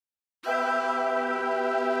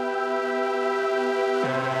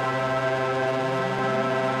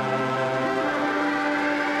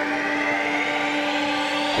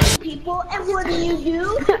what do? You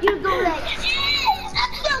go like,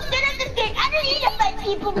 I'm so good at this game. I don't need to fight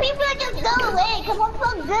people. People just go away because I'm so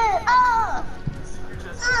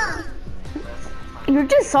good. You're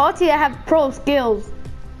just salty. I have pro skills.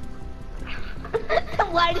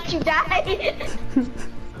 Why did you die?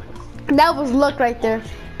 That was luck right there.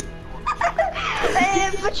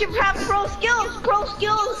 But you have pro skills. Pro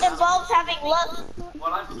skills involves having luck.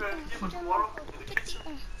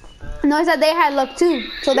 No, I said they had luck too,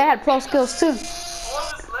 so they had pro skills too.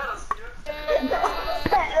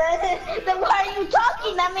 Then why are you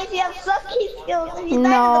talking? That means you have sucky skills. And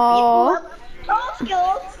No. Pro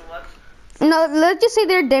skills. No, let's just say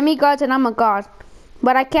they're demigods and I'm a god.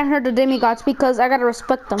 But I can't hurt the demigods because I gotta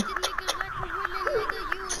respect them. No,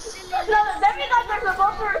 the demigods are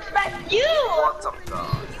supposed to respect you.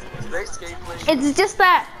 It's just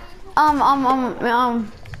that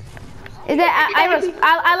is that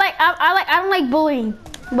I don't like bullying,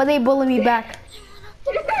 but they bully me back.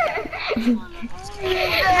 Then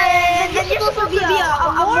you're supposed to be a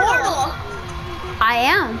mortal. I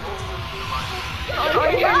am. Or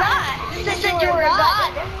you're not. You said you were a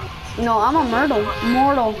god. No, I'm a mortal.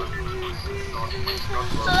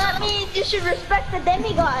 So that means you should respect the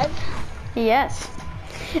demigods. Yes.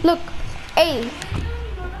 Look, hey,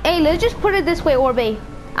 let's just put it this way, Orbe.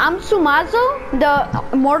 I'm Sumazo, the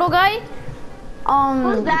immortal guy.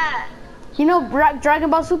 Who's that? You know Dragon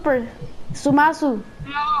Ball Super, Sumasu.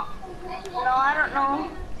 No, I don't know.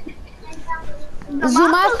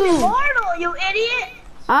 Zumasu. Immortal, you idiot.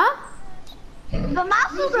 Huh? The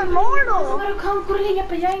Masu's immortal.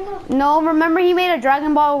 No, remember he made a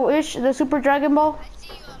Dragon Ball wish, the Super Dragon Ball?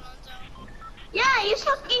 Yeah, he's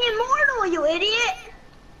fucking immortal, you idiot.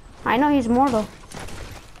 I know he's mortal.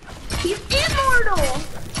 He's immortal.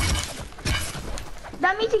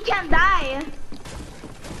 That means he can't die.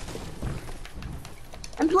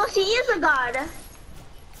 And plus he is a god.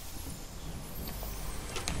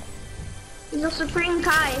 He's a Supreme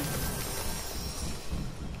Kai.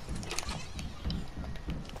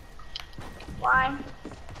 Why?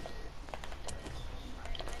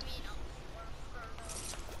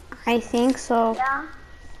 I think so. Yeah.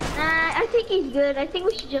 I think he's good. I think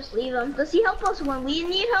we should just leave him. Does he help us when we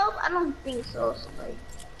need help? I don't think so. Like...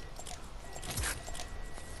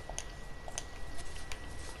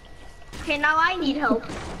 Okay, now I need help.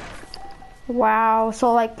 Wow,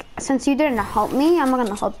 so like, since you didn't help me, I'm not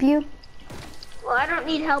gonna help you. Well, I don't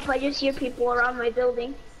need help. I just hear people around my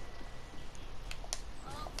building.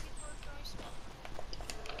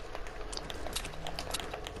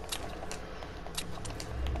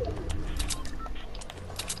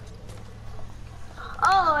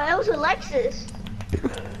 Oh, it was Alexis.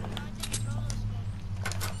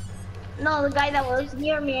 No, the guy that was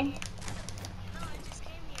near me.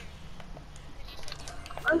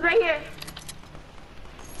 Oh, he's right here.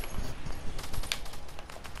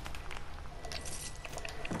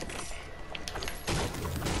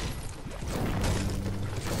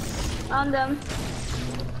 On them.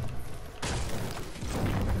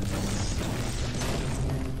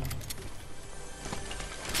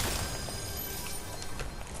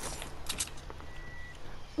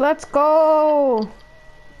 Let's go.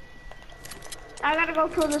 I gotta go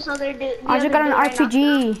kill this other dude. I just got an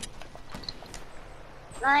RPG.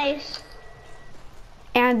 Nice.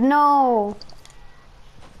 And no.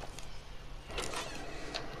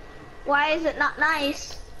 Why is it not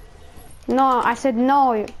nice? No, I said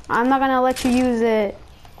no. I'm not gonna let you use it.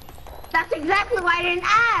 That's exactly why I didn't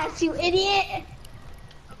ask, you idiot.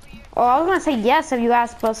 Oh, I was gonna say yes if you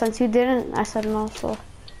asked, but since you didn't, I said no, so.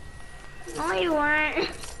 No, you weren't.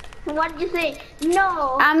 What did you say?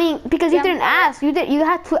 No. I mean, because you didn't ask. You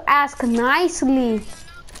had to ask nicely.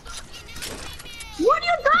 What are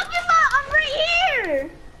you talking about? I'm right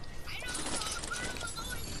here.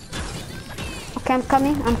 Okay, I'm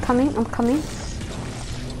coming.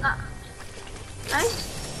 Nice.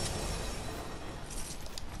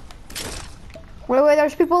 Wait,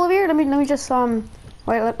 there's people over here. Let me just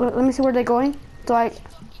wait. Let me see where they're going. So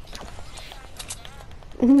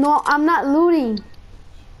no, I'm not looting.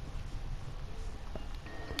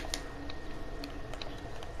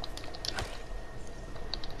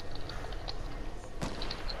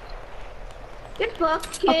 Good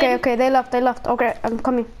fuck, kid. Okay, they left. Okay, I'm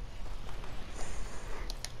coming.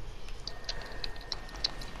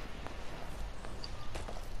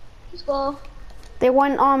 Let's go. They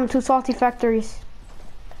went to salty factories.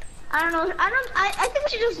 I don't know. I think we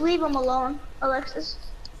should just leave him alone, Alexis.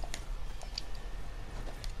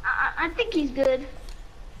 I think he's good.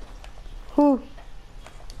 Who?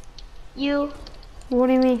 You. What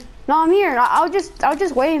do you mean? No, I'm here. I was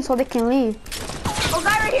just waiting so they can leave. Oh,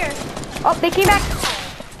 guy right here. Oh, they came back.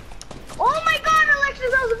 Oh my god,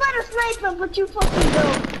 Alexis, I was about to snipe him, but you fucking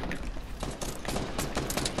don't.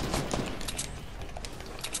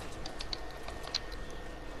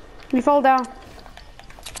 You fell down.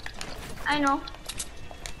 I know.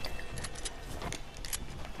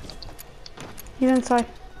 He's inside.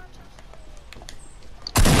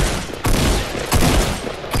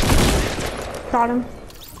 Got him.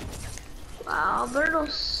 Wow,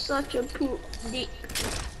 Berto's such a poop dick.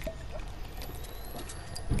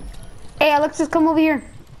 Hey, Alexis, come over here.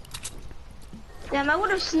 Damn, I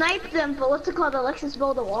would have sniped them, but what's it called? Alexis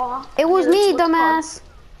built a wall. It was Dude, me, what's it dumbass.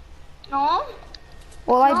 called? No?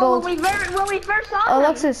 Well, I No, built. when we first saw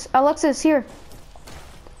Alexis, here.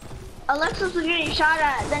 Alexis was getting shot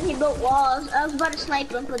at, then he built walls. I was about to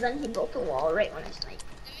snipe him, but then he built a wall right when I sniped.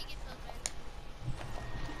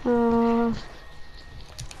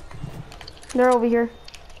 They're over here.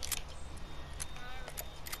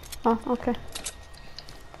 Oh, okay.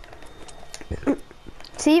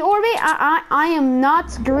 See, Orbe, I am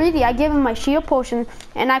not greedy. I gave him my shield potion,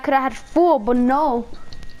 and I could have had full, but no.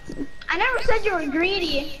 I never said you were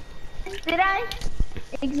greedy, did I?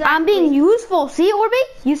 Exactly. I'm being useful. See, Orbe,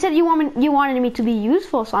 you said you wanted me to be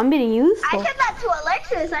useful, so I'm being useful. I said that to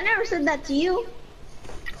Alexis. I never said that to you.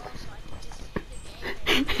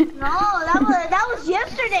 No, that was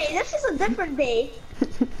yesterday. This is a different day.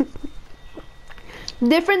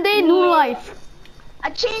 Different day, new life.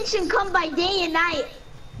 A change can come by day and night.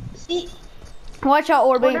 See? Watch out,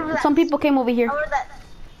 Orbe. Some people came over here.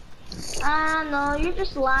 No, you're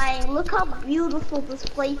just lying. Look how beautiful this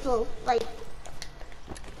playful, like,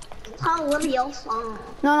 it's how Lily else saw.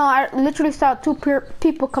 No, I literally saw two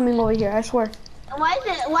people coming over here, I swear. Why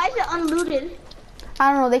is it unlooted?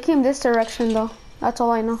 I don't know, they came this direction though. That's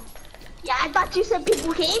all I know. Yeah, I thought you said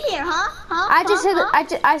people came here, huh? I just said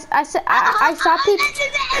I saw people.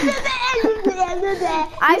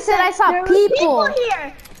 I said I saw there people. Were people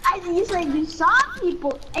here. You said you saw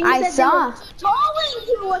people, and you said saw. They were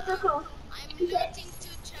going to what's it called?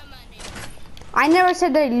 I never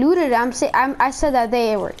said they looted it. I said that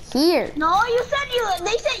they were here. No, you said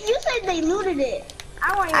you said they looted it.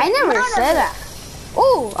 I never said that.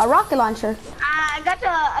 Ooh, a rocket launcher. I got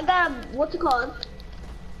a what's it called?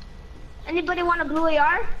 Anybody want a blue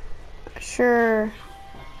AR? Sure.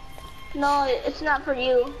 No, it's not for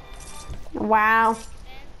you. Wow.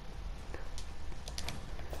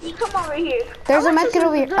 You come over here. There's a medkit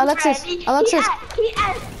over here. Alexis. He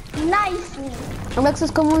asked nicely.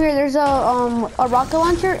 Alexis, come over here. There's a rocket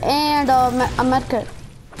launcher and a medkit.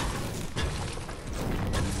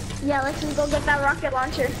 Yeah, let's just go get that rocket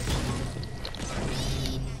launcher.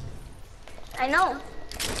 I know.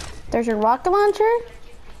 There's your rocket launcher.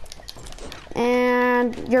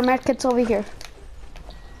 And your medkit's over here.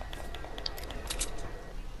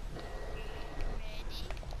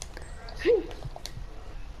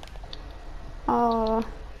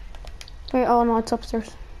 Wait, oh no, it's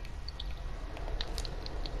upstairs.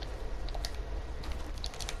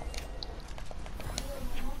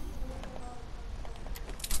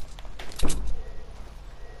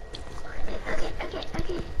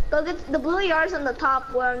 Okay. Go get the blue yards on the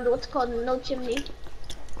top where what's called no chimney.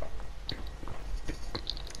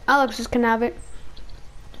 Alexis can have it.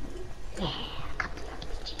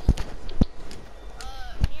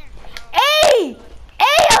 Hey!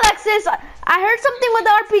 Hey, Alexis! I heard something with the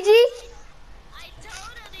RPG. I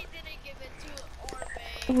totally didn't give it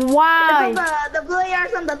to Orbe. Why? The blue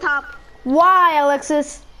yards on the top. Why,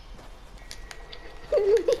 Alexis? I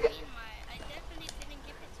definitely didn't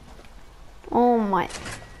give it to him. Oh my.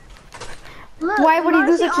 Look, Why would he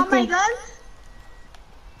do such a all my thing? guns?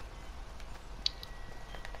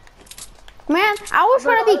 Man, I was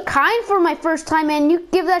trying to be kind for my first time and you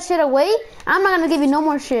give that shit away? I'm not gonna give you no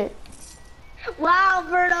more shit. Wow,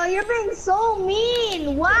 Berto, you're being so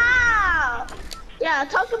mean. Wow. Yeah,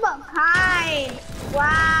 talk about kind.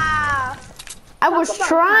 Wow. I was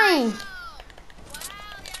trying. Wow,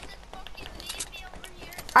 y'all just fucking leave me over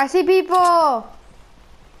here. I see people.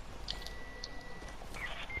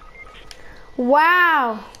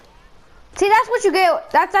 Wow. See, that's what you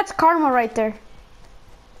get. That's karma right there.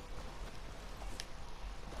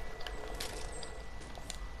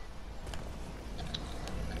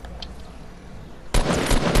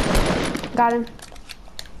 Got him.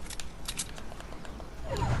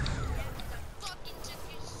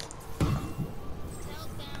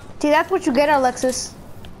 See, that's what you get, Alexis.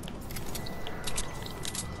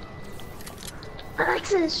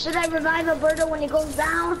 Alexis, should I revive Alberto when he goes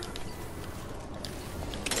down?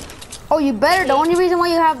 Oh, you better. The only reason why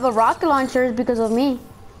you have the rocket launcher is because of me.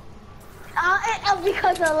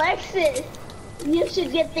 Because Alexis. You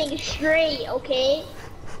should get things straight, okay?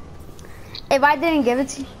 If I didn't give it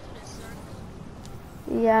to you.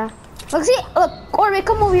 Yeah. Look, see, look, Orbe,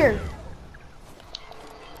 come over here.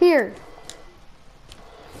 Here.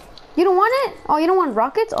 You don't want it? Oh, you don't want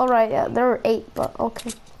rockets? All right, yeah, there are 8, but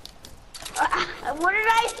okay. What did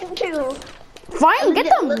I do? Fine, get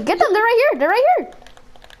them. Get them. They're right here. They're right here.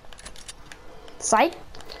 Sight.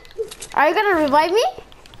 Are you gonna revive me?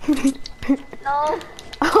 No.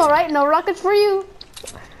 All right, no rockets for you.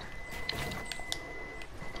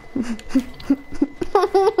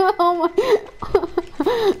 Oh my.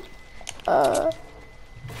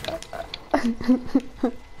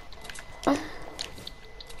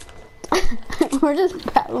 We're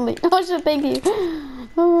just battling. Oh shit, thank you.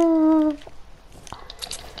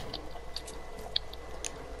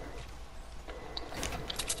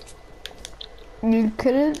 You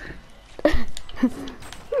couldn't.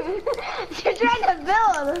 You're trying to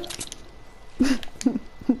build.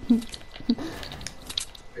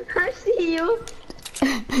 I see you.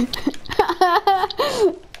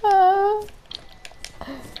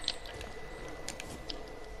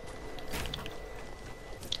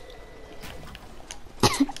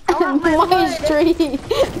 My tree.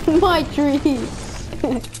 My tree.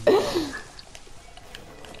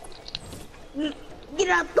 Get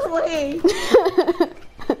out the way.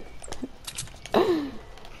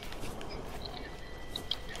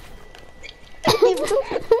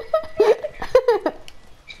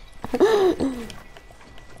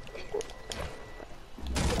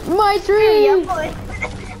 My tree.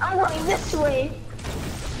 I'm going this way.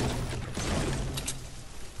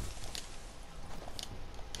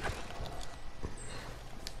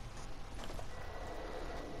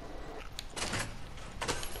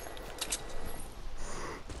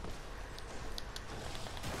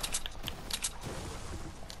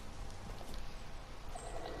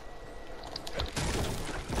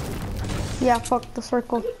 Yeah, fuck the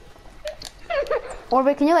circle. Or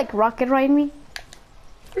wait, can you like rocket ride me?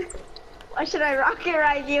 Why should I rocket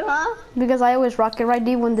ride you, huh? Because I always rocket ride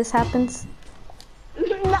you when this happens. No,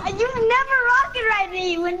 you never rocket ride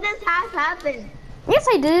me when this has happened. Yes,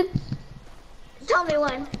 I did. Tell me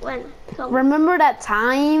when. Tell me. Remember that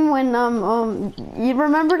time when you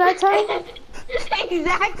remember that time?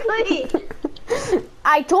 Exactly.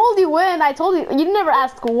 I told you when. I told you. You never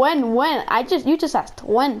asked when. When. You just asked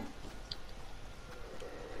when.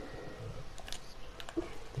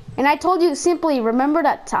 And I told you simply, remember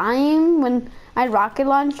that time when I rocket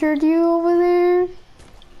launched you over there?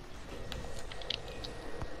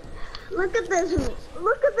 Look at this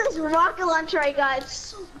rocket launcher I got. It's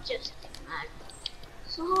so majestic, man.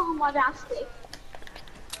 So majestic.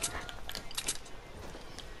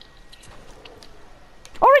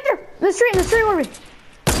 Oh, right there! In the street, over here.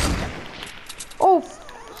 Oh.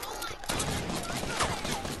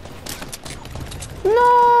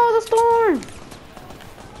 No, the storm!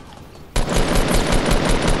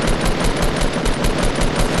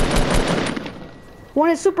 One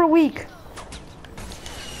is super weak.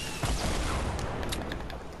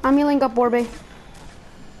 I'm healing up, Orbe.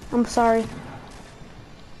 I'm sorry.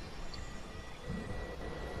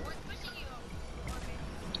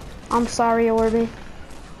 I'm sorry, Orbe.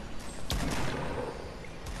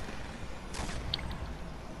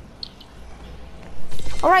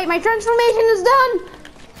 Alright, my transformation is done!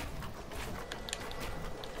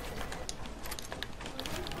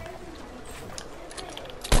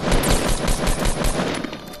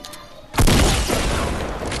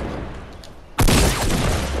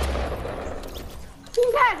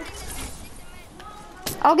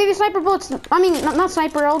 I'll give you sniper bullets. I mean, not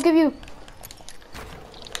sniper. I'll give you.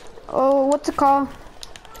 Oh, what's it called?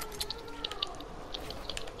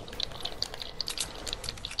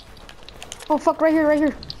 Oh fuck! Right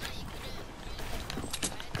here.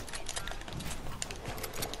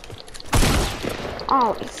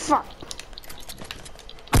 Oh fuck!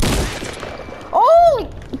 Oh!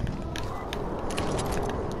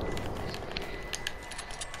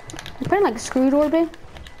 I'm playing like a screwed Orbe.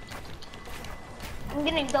 I'm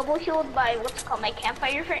getting double healed by what's called my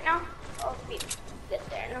campfires right now. I'll get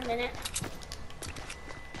there in a minute.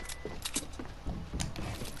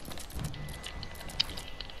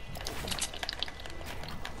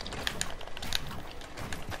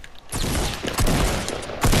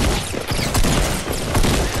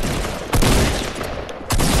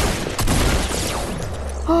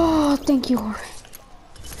 Oh, thank you, Orbe.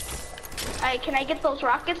 Alright, can I get those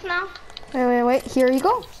rockets now? Wait. Here you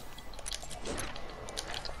go.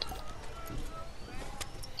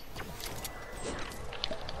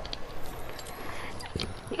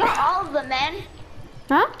 You got all of them, man.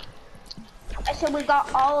 Huh? I so we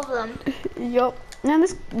got all of them. Yup. Man,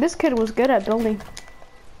 this kid was good at building.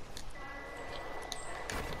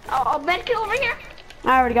 Oh, medkit over here.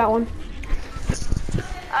 I already got one.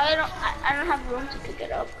 I don't have room to pick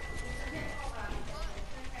it up.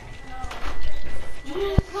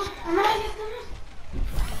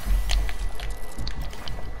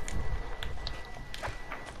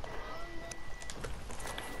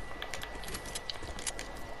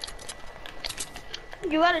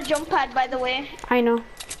 You got a jump pad, by the way. I know.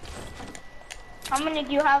 How many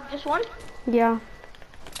do you have? Just one? Yeah.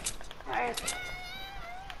 Alright.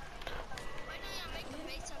 Why don't you make a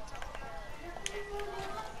base on top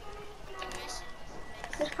of the mission?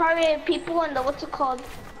 There's probably people in the, what's it called?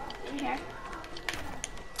 In here.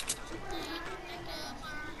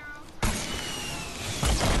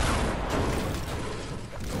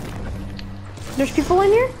 There's people in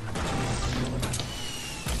here?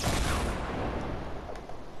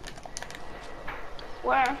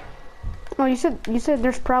 Where? Oh, you said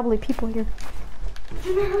there's probably people here.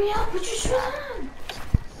 Jimmy, hurry up! Put your shoes on!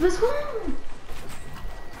 Let's go!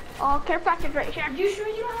 Oh, care package right here. Are you sure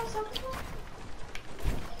you don't have something?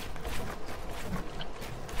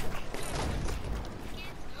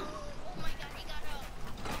 Oh my god, he got a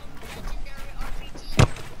legendary RPG.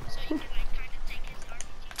 So you can like kind of take his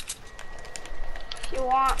RPG. If you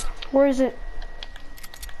want. Where is it?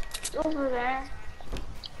 It's over there.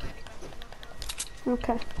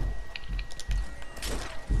 Okay.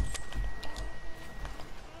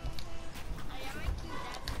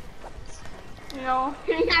 No.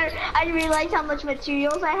 I realized how much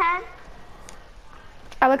materials I had.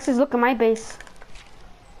 Alexis, look at my base.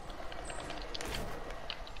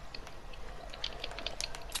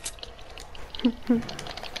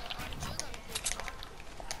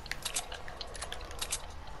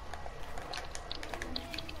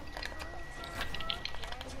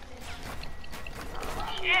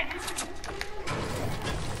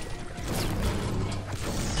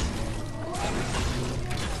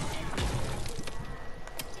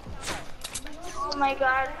 Oh my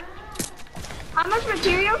god. How much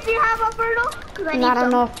materials do you have, Alberto? Because I need I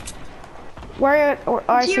don't some. know. Where? Or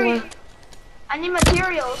I see Material. where. I need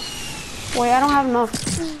materials. Wait, I don't have enough.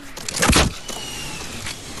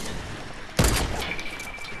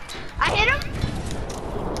 I hit him.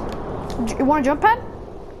 You want a jump pad?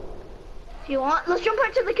 If you want, let's jump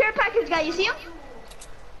into the care package guy. You see him?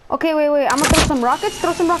 Okay, wait. I'm gonna throw some rockets.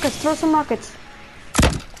 Throw some rockets.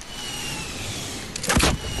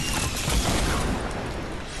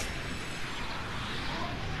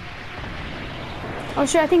 Oh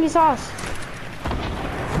shit, I think he saw us.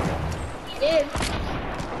 He did.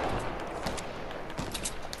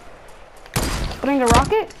 Putting a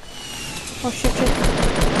rocket? Oh shit.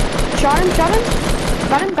 Shot him. Got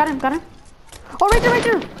him. Oh, right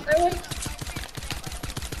there.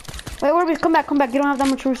 Wait, where are we? Come back. You don't have that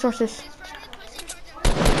much resources.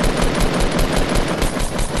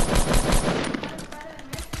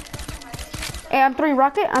 Hey, I'm throwing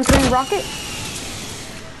rocket.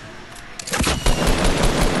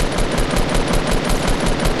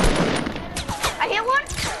 I hit one.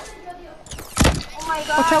 Oh my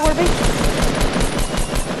god. Watch out, Warby.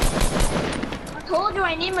 I told you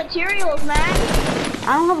I need materials, man. I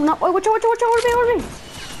don't have enough. Wait, watch out, Warby.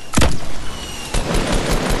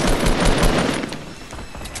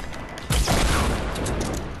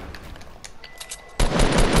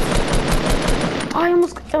 I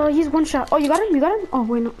almost, he's one shot. Oh, you got him? Oh,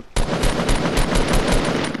 wait, no. People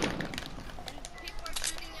are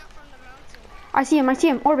shooting out from the mountain. I see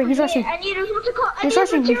him. Orbe, he's rushing. I need what's it called? I He's need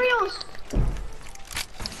rushing. materials.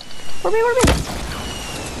 Orbe.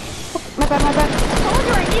 Oh, my bad. I told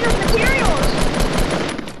you I needed materials.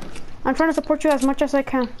 I'm trying to support you as much as I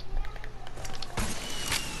can.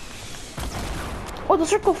 Oh, the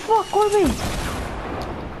circle, fuck, Orbe.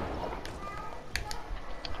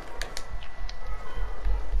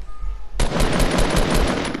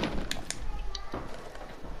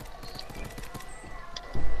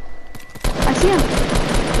 I see him.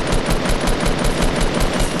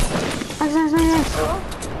 Nice.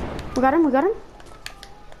 We got him.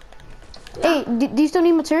 Hey, do you still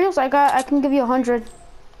need materials? I can give you 100.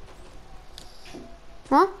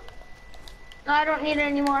 Huh? No, I don't need it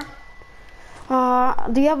anymore.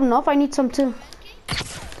 Do you have enough? I need some too.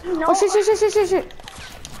 No. Oh shit.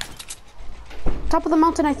 Top of the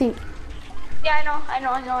mountain, I think. Yeah, I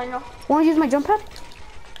know. Wanna use my jump pad?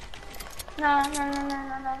 No.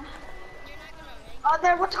 Oh,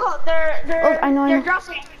 they're, what's it called? They're I know.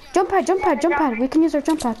 dropping. Jump pad. We can use our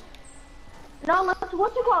jump pad. No, what's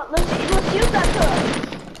it called? Let's use that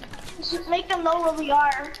to make them know where we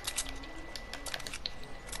are.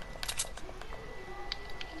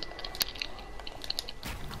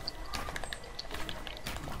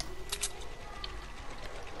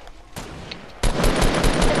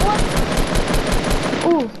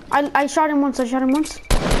 I shot him once. I hit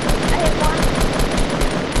one.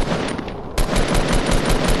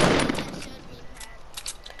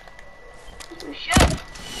 You should.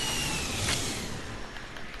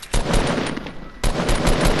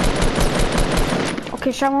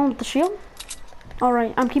 Okay, shot one with the shield. All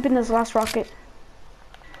right, I'm keeping this last rocket.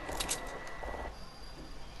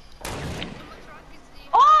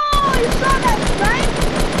 Oh, you saw that, right?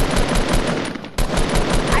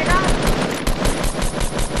 I got.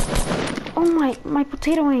 Oh my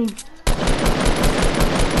potato aim. Oh,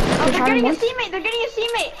 they're shot him getting a once. teammate. They're getting a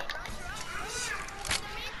teammate.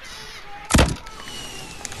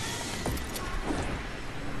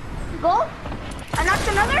 Go. I knocked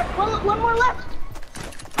another. One more left.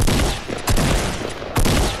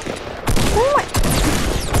 Oh my!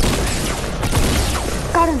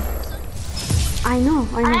 Got him. I know.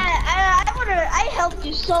 I helped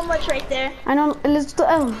you so much right there. I know. Let's do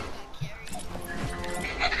L.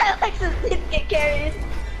 Alexis did get carried.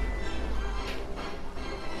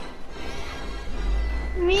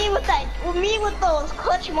 Me with those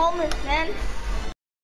clutch moments, man.